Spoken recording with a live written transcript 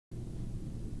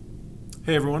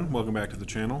Hey everyone, welcome back to the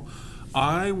channel.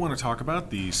 I want to talk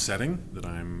about the setting that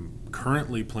I'm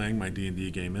currently playing my D&D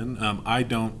game in. I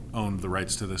don't own the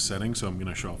rights to this setting, so I'm going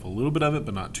to show off a little bit of it,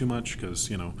 but not too much,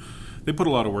 because, you know, they put a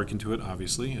lot of work into it,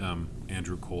 obviously.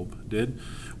 Andrew Kolb did.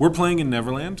 We're playing in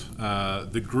Neverland.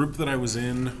 The group that I was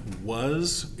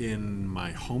in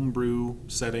my homebrew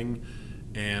setting,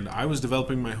 and I was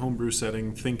developing my homebrew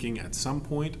setting thinking at some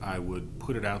point I would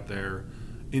put it out there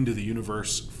into the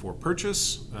universe for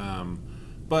purchase.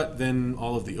 But then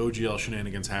all of the OGL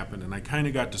shenanigans happened and I kind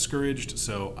of got discouraged,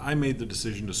 so I made the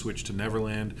decision to switch to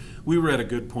Neverland. We were at a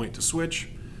good point to switch,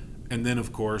 and then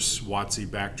of course WotC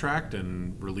backtracked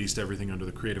and released everything under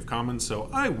the Creative Commons, so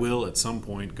I will at some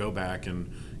point go back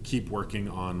and keep working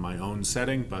on my own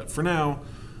setting, but for now,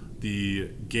 the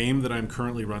game that I'm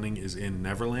currently running is in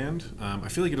Neverland. I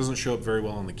feel like it doesn't show up very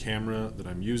well on the camera that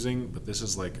I'm using, but this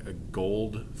is like a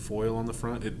gold foil on the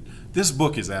front. This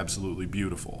book is absolutely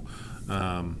beautiful.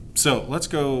 So let's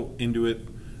go into it.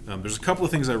 There's a couple of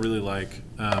things I really like.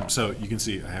 So you can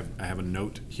see I have a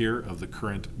note here of the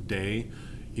current day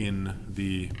in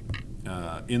the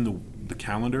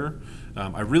calendar.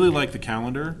 I really like the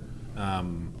calendar.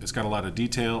 It's got a lot of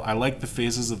detail. I like the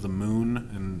phases of the moon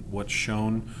and what's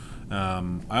shown.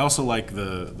 I also like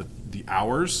the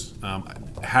hours.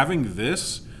 Having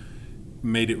this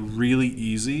made it really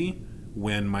easy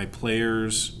when my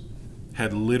players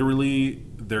had literally,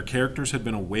 their characters had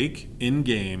been awake in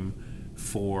game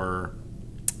for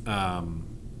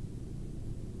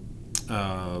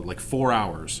like 4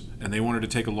 hours, and they wanted to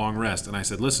take a long rest. And I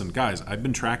said, listen, guys, I've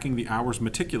been tracking the hours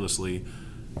meticulously.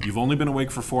 You've only been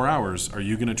awake for 4 hours. Are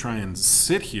you going to try and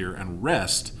sit here and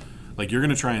rest? Like, you're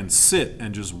going to try and sit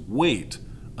and just wait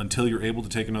until you're able to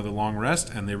take another long rest?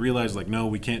 And they realized, like, no,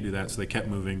 we can't do that, so they kept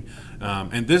moving.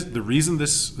 And the reason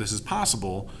this is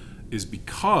possible is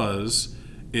because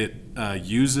it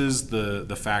uses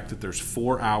the fact that there's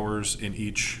 4 hours in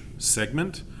each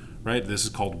segment, right? This is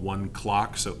called 1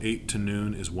 clock, so 8 to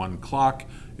noon is 1 clock.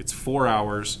 It's 4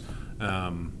 hours.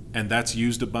 And that's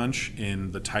used a bunch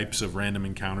in the types of random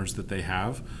encounters that they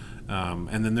have.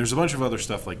 And then there's a bunch of other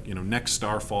stuff like, you know, Next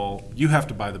Starfall. You have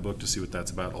to buy the book to see what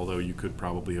that's about, although you could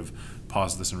probably have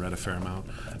paused this and read a fair amount.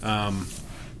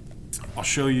 I'll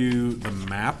show you the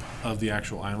map of the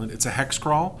actual island. It's a hex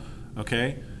crawl,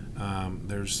 okay?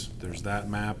 There's that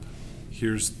map.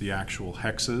 Here's the actual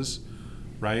hexes,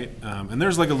 right? And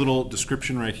there's like a little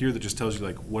description right here that just tells you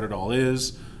like what it all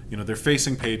is. You know, they're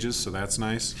facing pages, so that's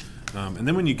nice. And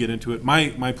then when you get into it,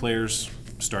 my players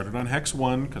started on Hex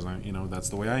 1, because that's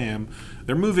the way I am.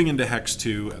 They're moving into Hex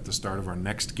 2 at the start of our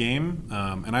next game,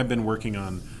 and I've been working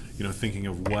on, thinking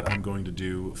of what I'm going to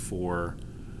do for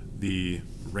the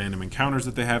random encounters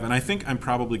that they have, and I think I'm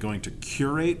probably going to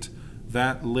curate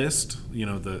that list,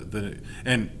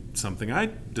 and something I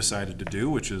decided to do,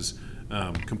 which is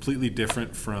completely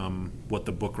different from what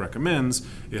the book recommends,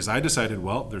 is I decided,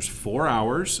 well, there's 4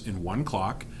 hours in 1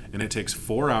 clock, and it takes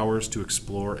 4 hours to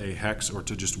explore a hex or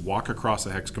to just walk across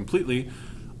a hex completely.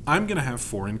 I'm going to have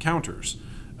 4 encounters.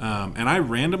 And I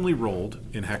randomly rolled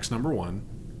in hex number 1,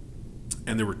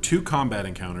 and there were 2 combat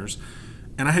encounters,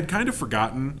 and I had kind of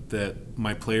forgotten that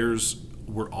my players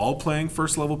were all playing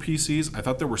first level PCs. I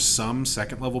thought there were some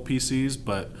second level PCs,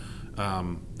 but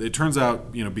it turns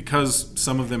out, because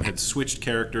some of them had switched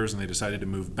characters and they decided to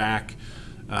move back,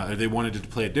 they wanted to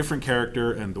play a different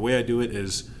character, and the way I do it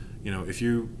is, if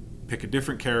you pick a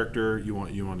different character, you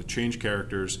want to change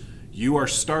characters, you are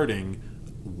starting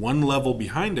 1 level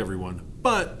behind everyone,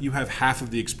 but you have half of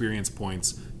the experience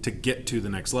points to get to the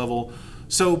next level.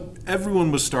 So everyone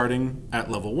was starting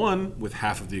at level 1 with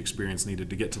half of the experience needed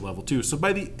to get to level 2. So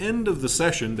by the end of the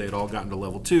session, they had all gotten to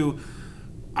level 2.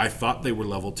 I thought they were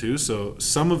level 2, so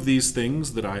some of these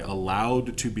things that I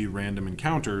allowed to be random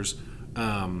encounters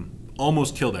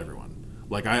almost killed everyone.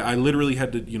 Like I literally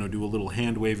had to do a little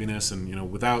hand waviness,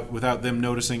 and without them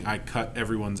noticing, I cut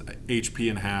everyone's HP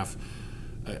in half.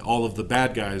 All of the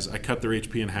bad guys, I cut their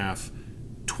HP in half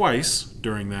twice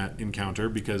during that encounter,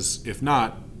 because if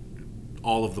not,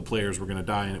 all of the players were going to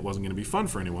die and it wasn't going to be fun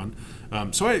for anyone.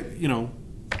 So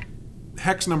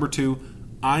hex number 2,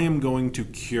 I am going to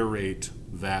curate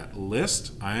that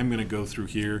list. I am going to go through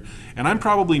here, and I'm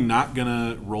probably not going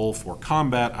to roll for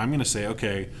combat. I'm going to say,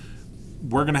 okay,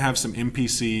 we're going to have some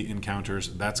NPC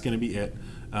encounters. That's going to be it.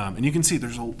 And you can see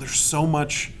there's so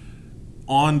much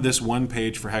on this one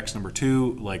page for hex number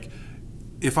 2. Like,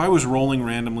 if I was rolling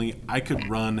randomly, I could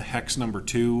run hex number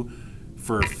 2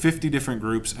 for 50 different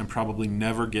groups and probably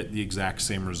never get the exact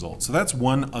same result. So that's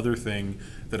one other thing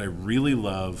that I really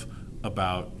love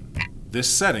about this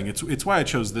setting. It's why I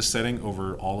chose this setting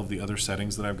over all of the other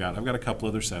settings that I've got. I've got a couple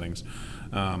other settings.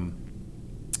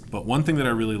 But one thing that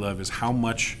I really love is how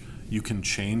much you can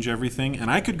change everything. And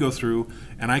I could go through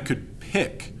and I could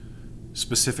pick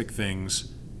specific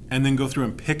things and then go through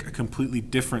and pick a completely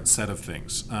different set of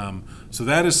things. So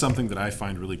that is something that I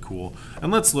find really cool.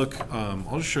 And let's look,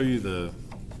 I'll just show you the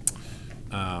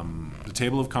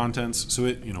table of contents. So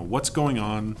what's going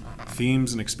on,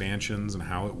 themes and expansions and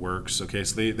how it works. Okay,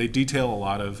 so they detail a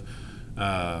lot of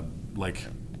like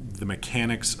the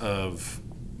mechanics of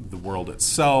the world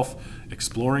itself,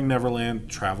 exploring Neverland,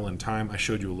 travel in time. I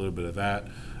showed you a little bit of that.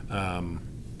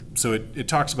 So it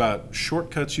talks about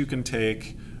shortcuts you can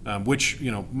take, which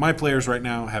my players right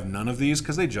now have none of these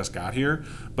because they just got here.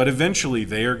 But eventually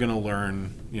they are going to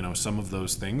learn some of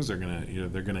those things. They're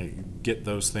gonna get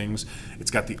those things.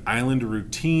 It's got the island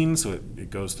routine, so it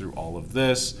goes through all of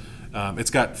this.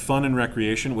 It's got fun and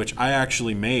recreation, which I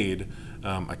actually made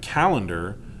a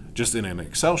calendar just in an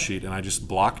Excel sheet, and I just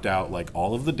blocked out like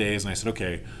all of the days, and I said,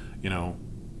 okay,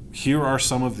 here are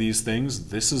some of these things.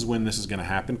 This is when this is going to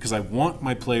happen, because I want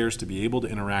my players to be able to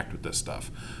interact with this stuff.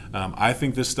 I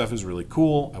think this stuff is really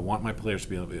cool. I want my players to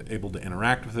be able to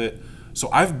interact with it. So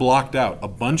I've blocked out a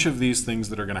bunch of these things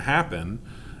that are going to happen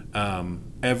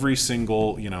every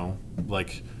single,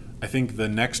 like I think the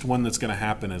next one that's going to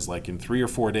happen is like in 3 or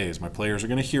 4 days. My players are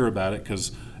going to hear about it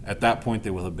because at that point they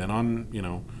will have been on,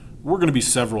 we're going to be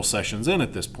several sessions in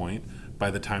at this point by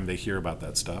the time they hear about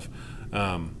that stuff.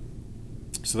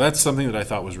 So that's something that I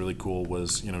thought was really cool,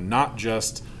 was not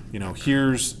just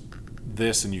here's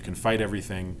this and you can fight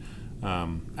everything,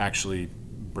 actually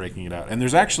breaking it out. And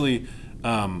there's actually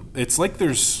it's like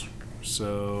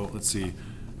so let's see,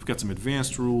 we've got some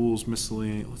advanced rules,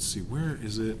 miscellaneous. Let's see, where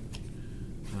is it?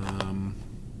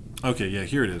 Okay, yeah,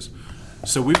 here it is.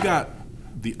 So we've got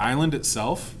the island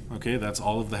itself. Okay, that's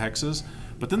all of the hexes.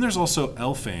 But then there's also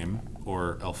Elfame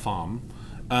or Elfam,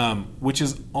 which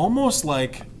is almost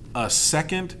like a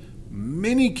second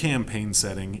mini campaign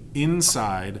setting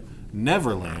inside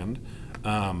Neverland,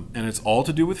 and it's all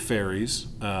to do with fairies.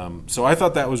 So I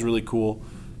thought that was really cool.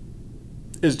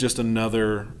 Is just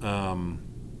another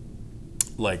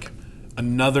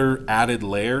another added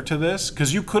layer to this,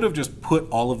 because you could have just put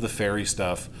all of the fairy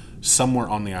stuff somewhere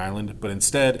on the island, but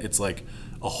instead it's like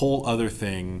a whole other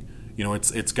thing.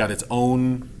 It's got its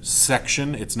own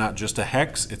section. It's not just a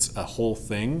hex, it's a whole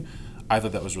thing. I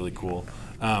thought that was really cool.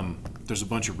 There's a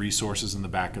bunch of resources in the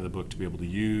back of the book to be able to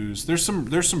use. There's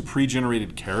some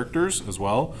pre-generated characters as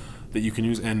well that you can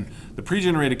use, and the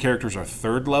pre-generated characters are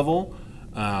 3rd level,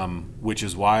 which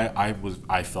is why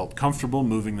I felt comfortable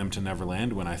moving them to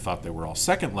Neverland when I thought they were all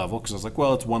 2nd level, because I was like,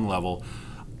 well, it's 1 level.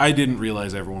 I didn't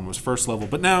realize everyone was 1st level,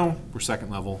 but now we're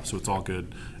 2nd level, so it's all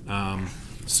good.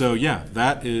 So yeah,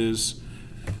 that is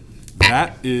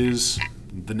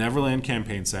the Neverland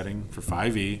campaign setting for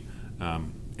 5e.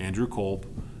 Andrew Kolb.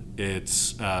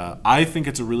 I think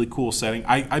it's a really cool setting.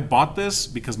 I bought this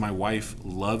because my wife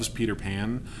loves Peter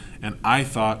Pan, and I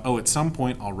thought, at some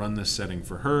point I'll run this setting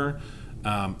for her.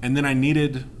 And then I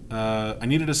needed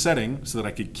a setting so that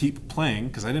I could keep playing,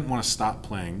 because I didn't want to stop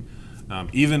playing.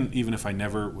 Even if I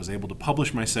never was able to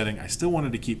publish my setting, I still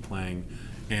wanted to keep playing.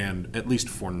 And at least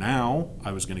for now,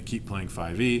 I was going to keep playing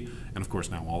 5e. And of course,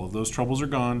 now all of those troubles are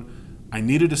gone. I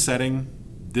needed a setting.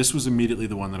 This was immediately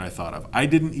the one that I thought of. I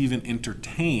didn't even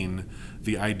entertain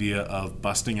the idea of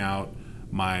busting out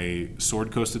my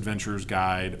Sword Coast Adventurers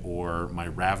guide or my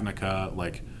Ravnica.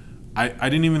 Like, I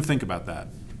didn't even think about that.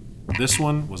 This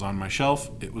one was on my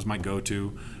shelf. It was my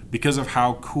go-to because of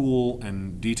how cool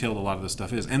and detailed a lot of this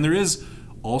stuff is. And there is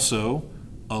also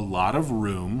a lot of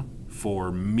room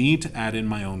for me to add in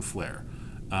my own flair.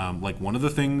 Like one of the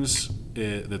things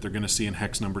that they're going to see in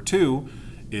Hex number 2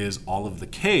 is all of the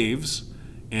caves.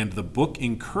 And the book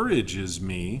encourages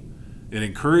the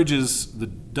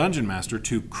Dungeon Master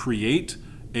to create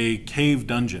a cave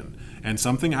dungeon. And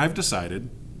something I've decided,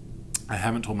 I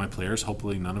haven't told my players,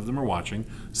 hopefully none of them are watching,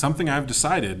 something I've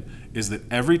decided is that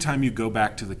every time you go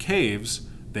back to the caves,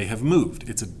 they have moved.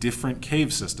 It's a different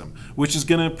cave system, which is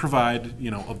going to provide,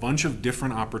 a bunch of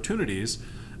different opportunities.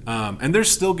 And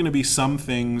there's still going to be some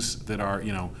things that are,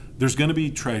 there's going to be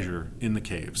treasure in the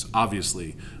caves.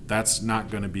 Obviously, that's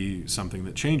not going to be something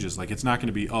that changes. Like, it's not going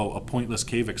to be, a pointless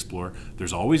cave explorer.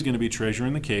 There's always going to be treasure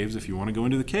in the caves if you want to go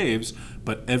into the caves.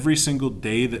 But every single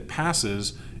day that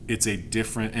passes, it's a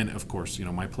different, and of course,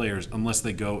 my players, unless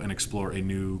they go and explore a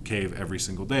new cave every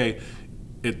single day,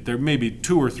 there may be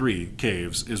 2 or 3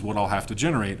 caves is what I'll have to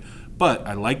generate. But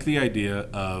I like the idea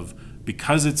of,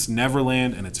 because it's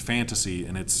Neverland and it's fantasy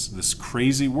and it's this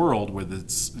crazy world where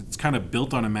it's kind of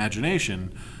built on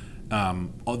imagination,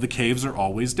 The caves are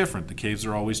always different. The caves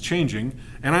are always changing,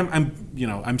 and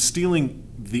I'm stealing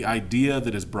the idea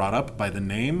that is brought up by the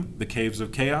name, the Caves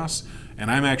of Chaos, and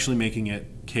I'm actually making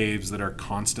it caves that are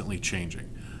constantly changing.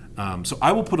 So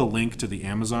I will put a link to the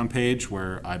Amazon page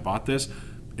where I bought this.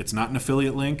 It's not an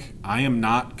affiliate link. I am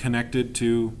not connected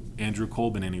to Andrew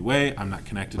Kolb in any way. I'm not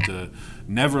connected to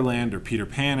Neverland or Peter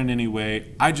Pan in any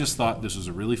way. I just thought this was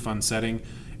a really fun setting,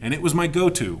 and it was my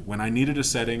go-to when I needed a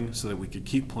setting so that we could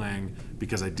keep playing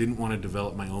because I didn't want to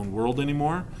develop my own world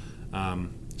anymore.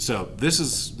 So this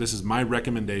is my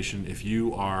recommendation if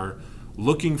you are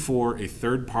looking for a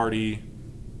third-party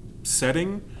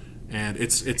setting, and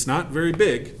it's not very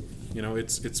big. You know,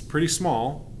 it's pretty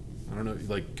small. I don't know,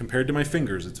 like compared to my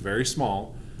fingers, it's very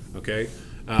small. Okay.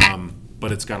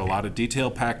 But it's got a lot of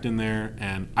detail packed in there,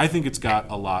 and I think it's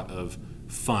got a lot of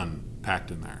fun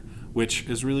packed in there, which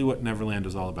is really what Neverland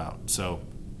is all about. So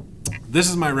this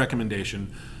is my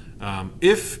recommendation.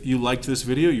 If you liked this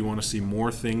video, you want to see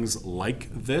more things like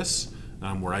this,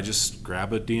 where I just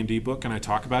grab a D&D book and I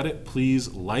talk about it,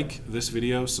 please like this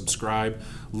video, subscribe,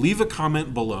 leave a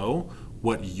comment below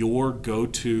what your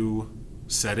go-to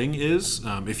setting is.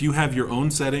 If you have your own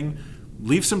setting,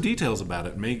 leave some details about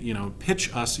it.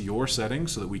 Pitch us your setting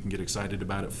so that we can get excited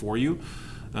about it for you,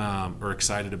 or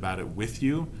excited about it with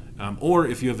you. Or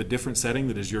if you have a different setting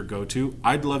that is your go-to,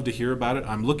 I'd love to hear about it.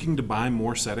 I'm looking to buy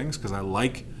more settings because I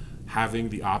like having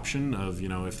the option of,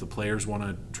 if the players want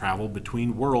to travel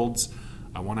between worlds,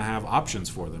 I want to have options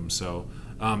for them. So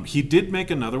he did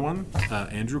make another one,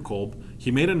 Andrew Kolb.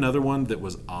 He made another one that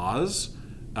was Oz,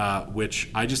 which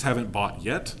I just haven't bought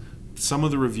yet. Some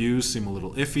of the reviews seem a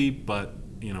little iffy, but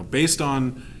based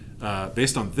on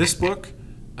this book,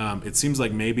 it seems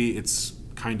like maybe it's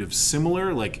kind of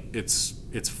similar. Like it's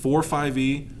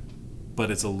 4-5e, but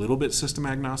it's a little bit system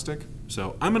agnostic.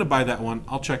 So I'm gonna buy that one.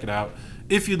 I'll check it out.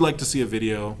 If you'd like to see a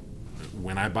video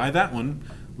when I buy that one,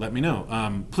 let me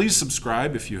know. Please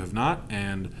subscribe if you have not,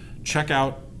 and check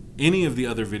out any of the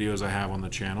other videos I have on the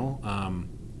channel.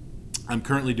 I'm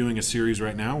currently doing a series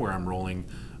right now where I'm rolling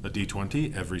a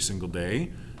D20 every single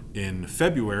day in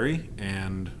February,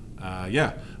 and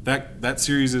yeah, that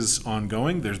series is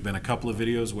ongoing. There's been a couple of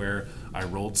videos where I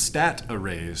rolled stat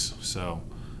arrays. So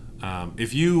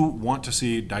if you want to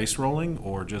see dice rolling,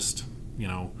 or just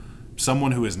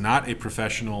someone who is not a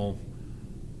professional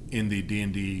in the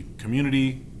D&D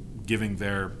community giving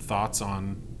their thoughts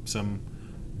on some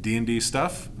D&D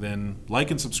stuff, then like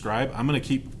and subscribe. I'm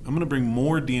gonna bring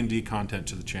more D&D content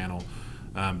to the channel,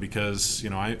 because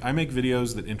I make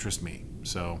videos that interest me.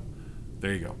 So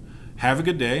there you go. Have a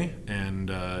good day, and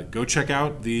go check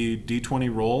out the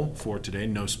D20 roll for today.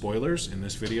 No spoilers in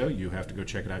this video. You have to go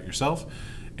check it out yourself,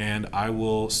 and I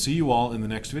will see you all in the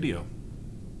next video.